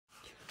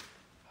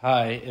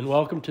Hi, and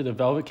welcome to the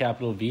Velvet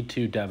Capital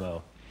V2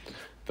 demo.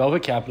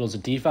 Velvet Capital is a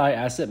DeFi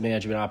asset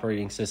management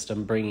operating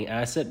system bringing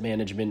asset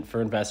management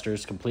for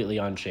investors completely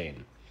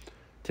on-chain.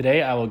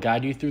 Today, I will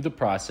guide you through the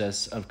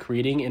process of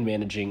creating and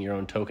managing your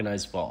own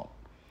tokenized vault.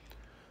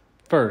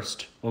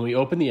 First, when we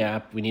open the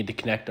app, we need to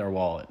connect our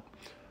wallet.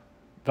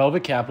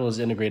 Velvet Capital is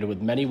integrated with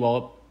many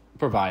wallet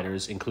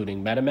providers,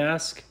 including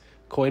MetaMask,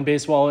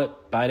 Coinbase Wallet,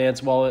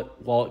 Binance Wallet,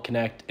 Wallet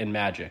Connect, and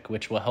Magic,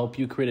 which will help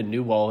you create a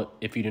new wallet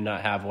if you do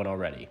not have one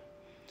already.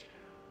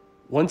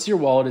 Once your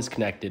wallet is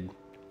connected,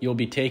 you'll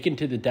be taken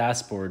to the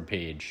dashboard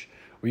page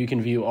where you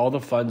can view all the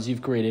funds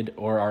you've created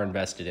or are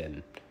invested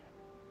in,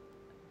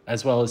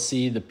 as well as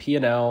see the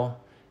P&L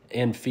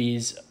and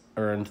fees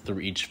earned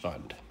through each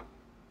fund.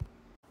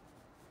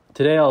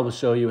 Today, I will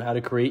show you how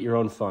to create your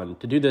own fund.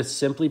 To do this,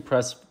 simply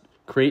press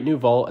Create New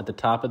Vault at the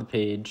top of the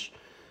page,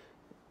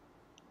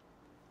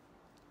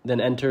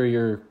 then enter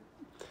your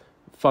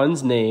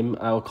fund's name.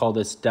 I will call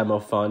this Demo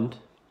Fund.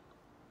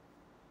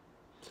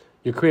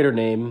 Your creator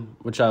name,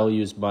 which I will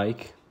use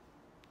Mike,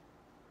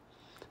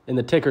 and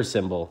the ticker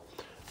symbol,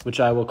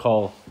 which I will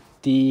call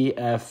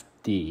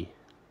DFD.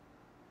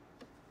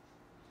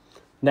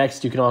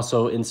 Next, you can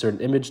also insert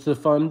an image to the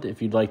fund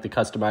if you'd like to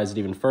customize it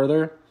even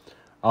further.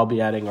 I'll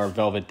be adding our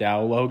Velvet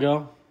DAO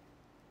logo.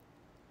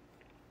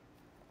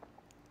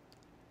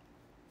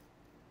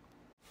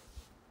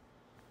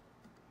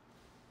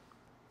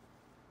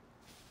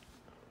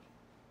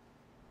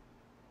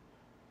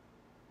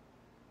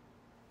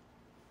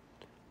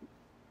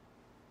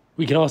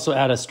 We can also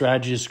add a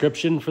strategy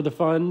description for the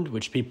fund,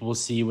 which people will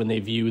see when they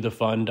view the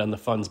fund on the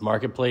fund's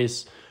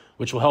marketplace,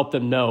 which will help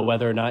them know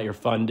whether or not your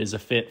fund is a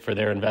fit for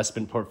their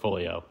investment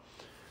portfolio.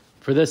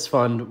 For this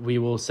fund, we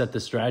will set the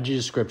strategy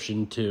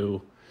description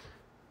to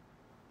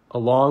a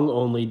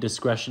long-only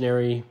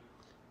discretionary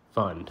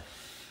fund.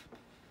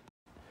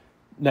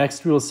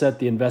 Next, we will set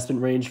the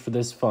investment range for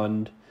this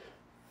fund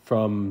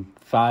from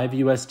 5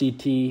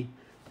 USDT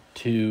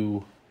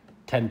to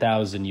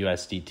 10,000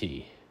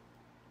 USDT.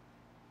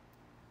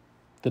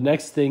 The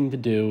next thing to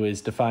do is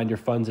define your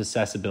fund's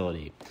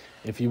accessibility.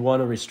 If you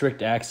want to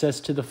restrict access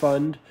to the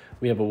fund,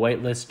 we have a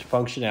whitelist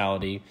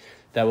functionality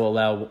that will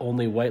allow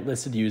only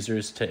whitelisted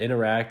users to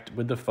interact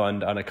with the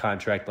fund on a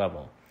contract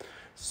level.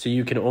 So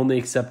you can only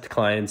accept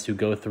clients who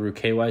go through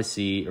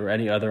KYC or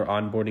any other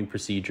onboarding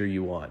procedure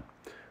you want.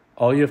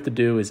 All you have to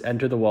do is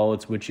enter the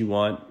wallets which you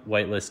want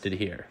whitelisted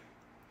here.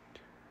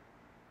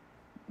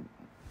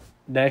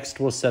 Next,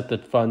 we'll set the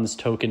fund's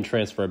token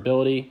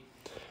transferability.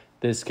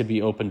 This could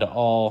be open to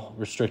all,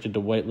 restricted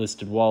to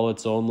whitelisted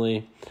wallets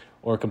only,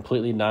 or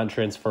completely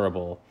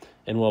non-transferable,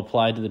 and will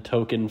apply to the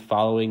token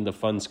following the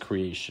fund's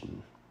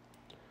creation.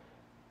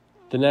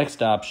 The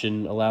next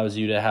option allows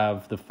you to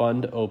have the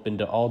fund open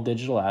to all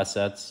digital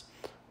assets,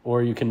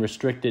 or you can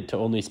restrict it to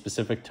only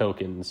specific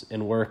tokens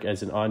and work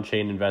as an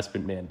on-chain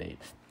investment mandate.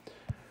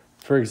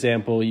 For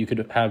example, you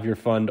could have your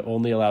fund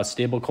only allow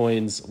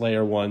stablecoins,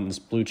 layer ones,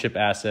 blue chip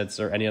assets,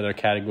 or any other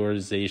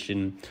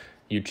categorization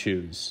you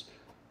choose.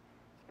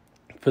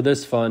 For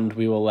this fund,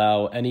 we will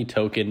allow any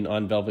token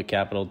on Velvet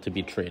Capital to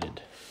be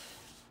traded.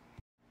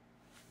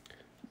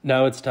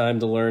 Now it's time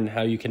to learn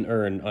how you can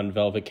earn on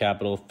Velvet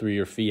Capital through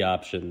your fee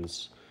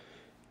options.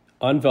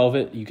 On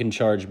Velvet, you can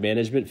charge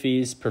management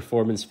fees,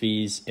 performance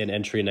fees, and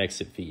entry and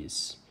exit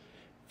fees.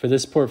 For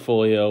this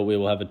portfolio, we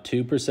will have a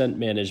 2%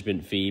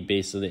 management fee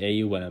based on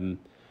the AUM,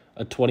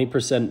 a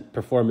 20%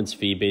 performance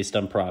fee based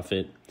on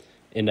profit,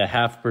 and a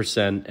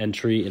 0.5%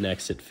 entry and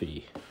exit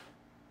fee.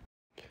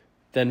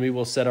 Then we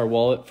will set our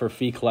wallet for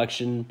fee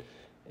collection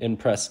and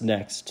press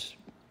Next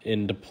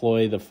and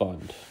deploy the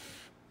fund.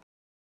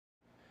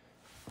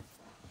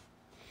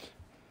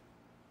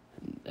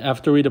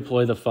 After we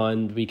deploy the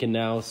fund, we can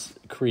now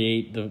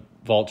create the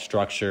vault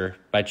structure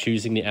by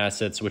choosing the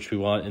assets which we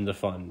want in the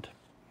fund.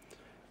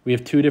 We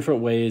have two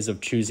different ways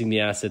of choosing the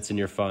assets in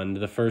your fund,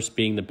 the first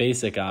being the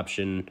basic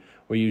option,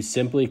 where you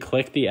simply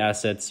click the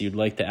assets you'd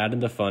like to add in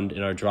the fund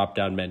in our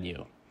drop-down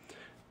menu.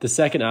 The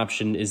second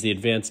option is the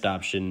advanced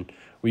option,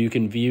 where you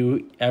can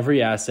view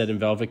every asset in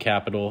Velvet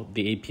Capital,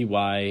 the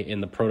APY,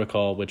 and the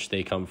protocol which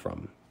they come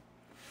from.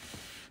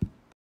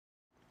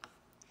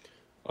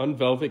 On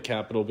Velvet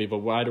Capital, we have a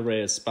wide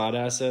array of spot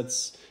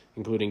assets,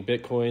 including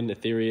Bitcoin,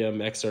 Ethereum,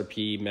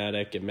 XRP,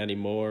 Matic, and many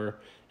more.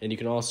 And you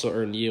can also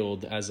earn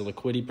yield as a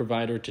liquidity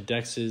provider to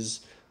DEXs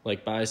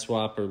like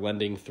BuySwap or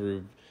lending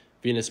through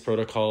Venus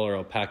Protocol or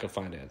Alpaca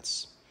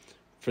Finance.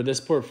 For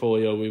this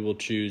portfolio, we will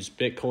choose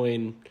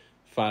Bitcoin,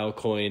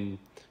 Filecoin,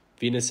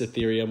 Venus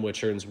Ethereum,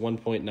 which earns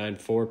 1.94%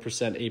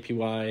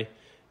 APY,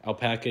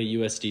 Alpaca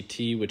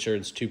USDT, which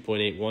earns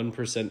 2.81%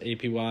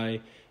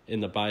 APY,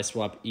 and the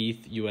BuySwap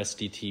ETH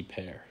USDT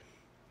pair.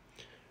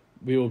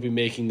 We will be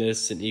making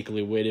this an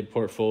equally weighted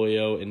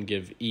portfolio and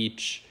give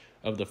each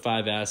of the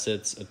 5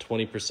 assets a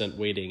 20%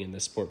 weighting in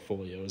this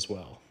portfolio as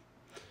well.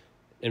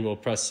 And we'll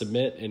press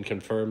submit and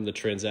confirm the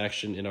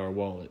transaction in our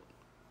wallet.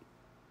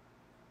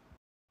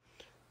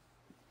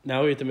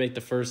 Now we have to make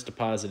the first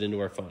deposit into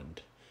our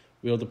fund.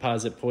 We'll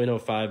deposit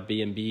 0.05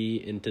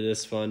 BNB into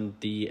this fund,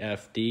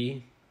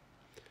 DFD.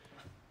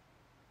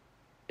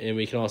 and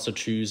we can also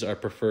choose our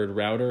preferred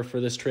router for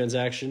this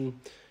transaction,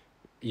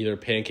 either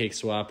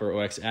PancakeSwap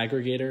or OX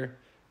Aggregator.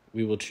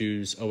 We will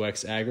choose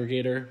OX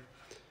Aggregator,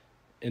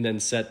 and then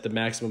set the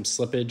maximum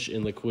slippage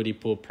and liquidity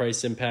pool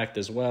price impact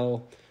as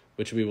well,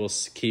 which we will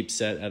keep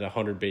set at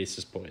 100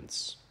 basis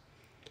points.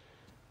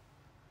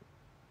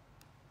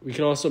 We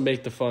can also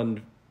make the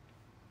fund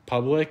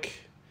public,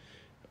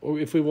 or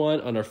if we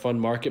want, on our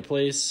fund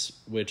marketplace,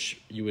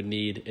 which you would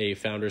need a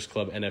Founders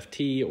Club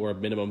NFT or a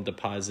minimum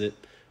deposit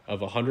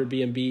of 100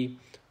 BNB,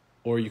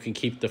 or you can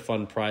keep the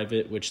fund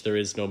private, which there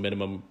is no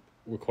minimum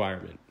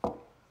requirement.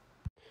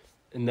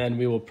 And then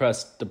we will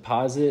press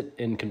deposit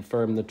and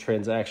confirm the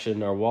transaction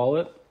in our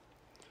wallet.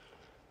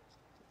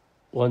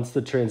 Once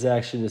the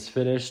transaction is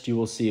finished, you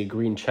will see a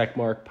green check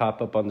mark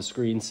pop up on the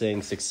screen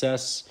saying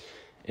success.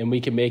 And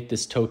we can make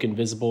this token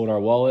visible in our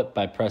wallet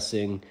by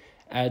pressing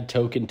add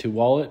token to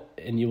wallet.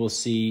 And you will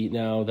see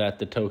now that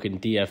the token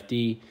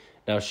DFD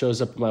now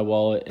shows up in my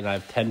wallet, and I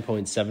have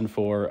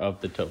 10.74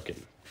 of the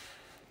token.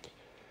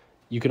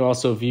 You can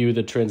also view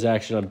the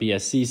transaction on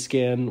BSC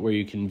Scan, where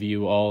you can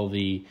view all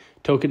the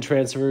token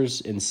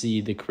transfers and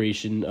see the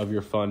creation of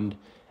your fund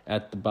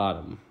at the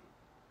bottom.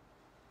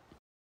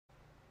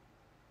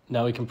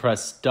 Now we can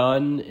press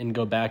done and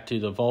go back to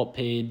the vault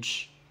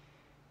page,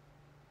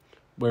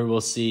 where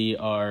we'll see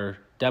our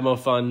demo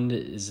fund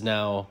is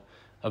now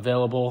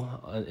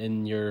available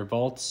in your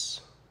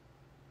vaults.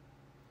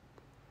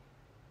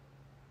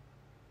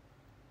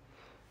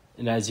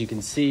 And as you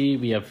can see,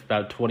 we have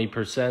about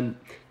 20%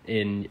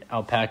 in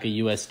Alpaca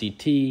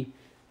USDT,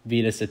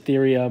 Venus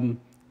Ethereum,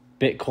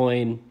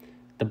 Bitcoin,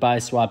 the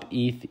BuySwap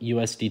ETH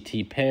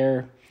USDT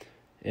pair,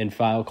 and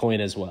Filecoin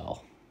as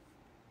well.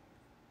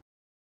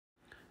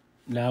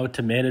 Now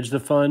to manage the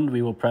fund,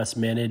 we will press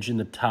manage in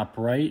the top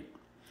right.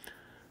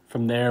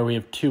 From there, we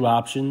have two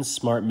options,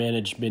 smart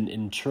management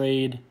and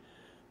trade.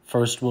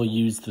 First, we'll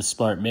use the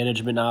smart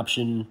management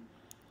option,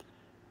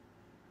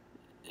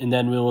 and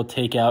then we will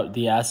take out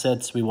the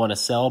assets we want to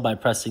sell by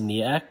pressing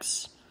the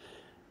X,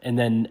 and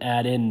then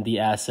add in the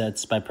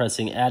assets by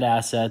pressing add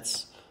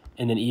assets,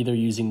 and then either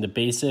using the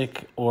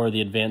basic or the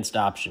advanced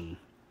option.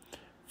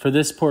 For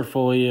this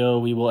portfolio,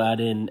 we will add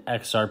in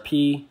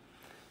XRP,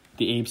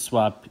 the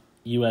ApeSwap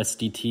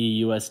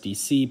USDT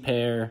USDC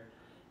pair,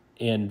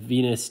 and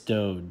Venus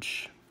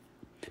Doge.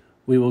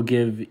 We will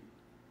give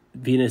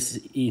Venus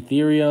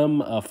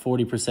Ethereum a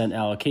 40%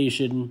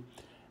 allocation,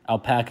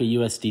 Alpaca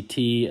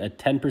USDT a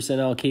 10%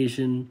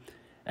 allocation,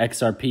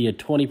 XRP a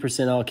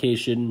 20%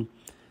 allocation,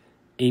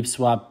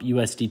 ApeSwap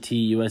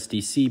USDT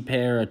USDC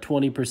pair a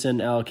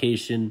 20%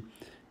 allocation,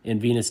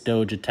 and Venus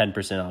Doge a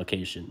 10%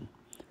 allocation.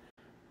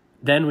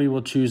 Then we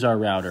will choose our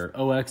router,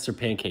 OX or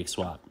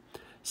PancakeSwap.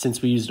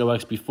 Since we used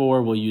OX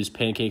before, we'll use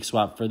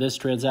PancakeSwap for this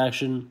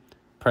transaction.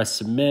 Press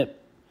submit.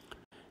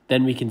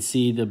 Then we can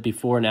see the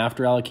before and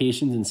after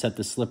allocations and set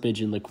the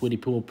slippage and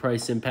liquidity pool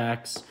price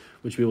impacts,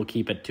 which we will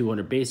keep at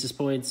 200 basis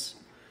points.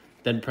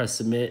 Then press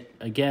submit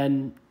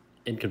again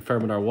and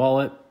confirm in our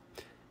wallet.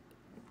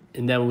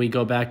 And then when we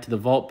go back to the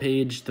vault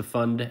page, the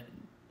fund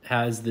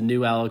has the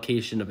new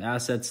allocation of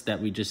assets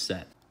that we just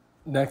set.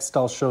 Next,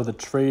 I'll show the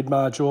trade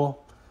module.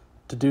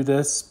 To do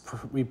this,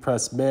 we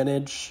press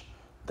manage,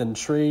 then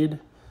trade,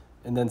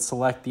 and then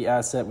select the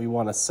asset we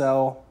want to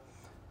sell.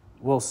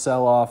 We'll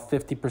sell off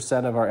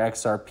 50% of our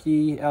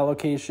XRP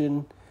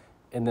allocation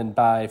and then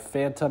buy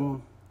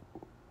Phantom.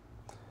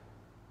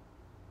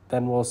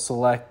 Then we'll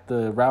select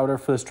the router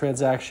for this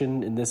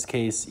transaction, in this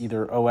case,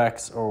 either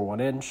OX or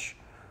 1inch.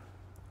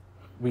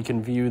 We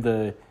can view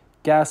the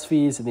gas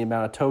fees and the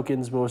amount of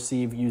tokens we'll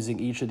receive using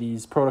each of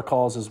these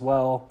protocols as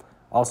well.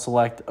 I'll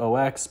select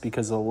OX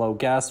because of the low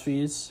gas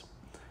fees.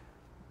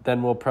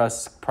 Then we'll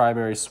press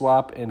primary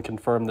swap and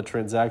confirm the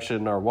transaction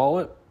in our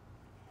wallet.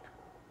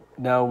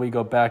 Now we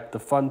go back to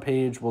the fund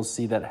page, we'll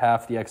see that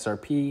half the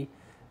XRP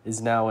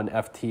is now in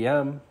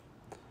FTM.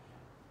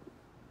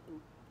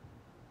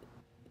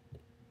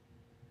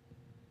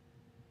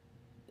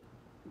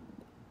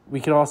 We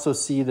can also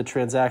see the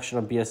transaction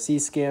on BSC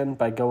Scan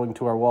by going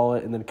to our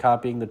wallet and then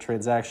copying the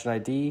transaction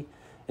ID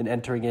and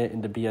entering it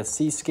into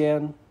BSC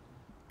Scan.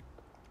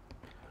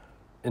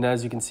 And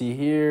as you can see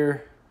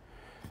here,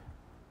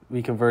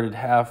 we converted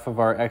half of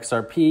our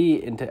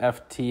XRP into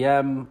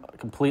FTM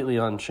completely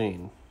on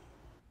chain.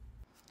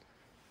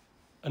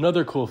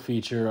 Another cool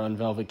feature on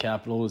Velvet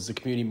Capital is the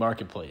community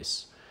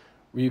marketplace,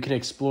 where you can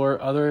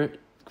explore other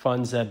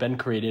funds that have been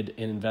created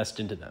and invest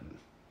into them.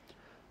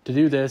 To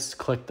do this,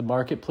 click the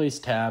Marketplace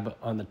tab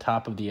on the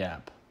top of the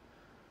app.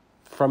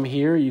 From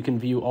here, you can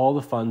view all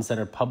the funds that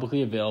are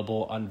publicly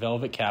available on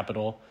Velvet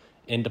Capital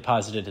and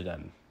deposit into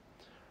them.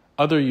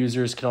 Other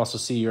users can also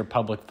see your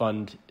public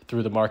fund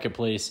through the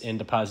marketplace and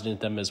deposit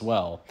into them as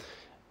well.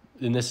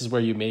 And this is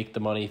where you make the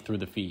money through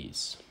the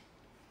fees.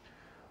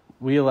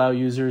 We allow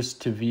users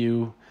to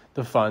view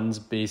the funds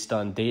based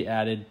on date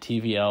added,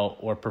 TVL,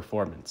 or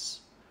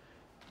performance.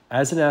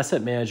 As an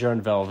asset manager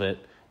on Velvet,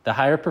 the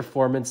higher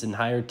performance and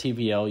higher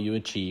TVL you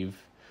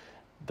achieve,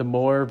 the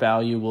more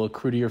value will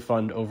accrue to your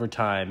fund over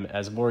time,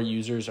 as more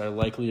users are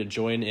likely to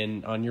join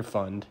in on your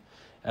fund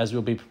as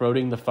we'll be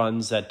promoting the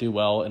funds that do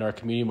well in our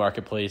community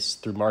marketplace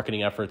through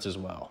marketing efforts as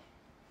well.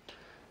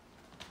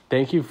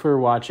 Thank you for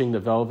watching the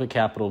Velvet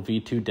Capital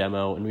V2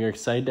 demo, and we are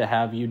excited to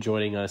have you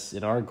joining us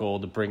in our goal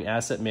to bring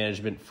asset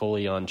management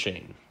fully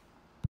on-chain.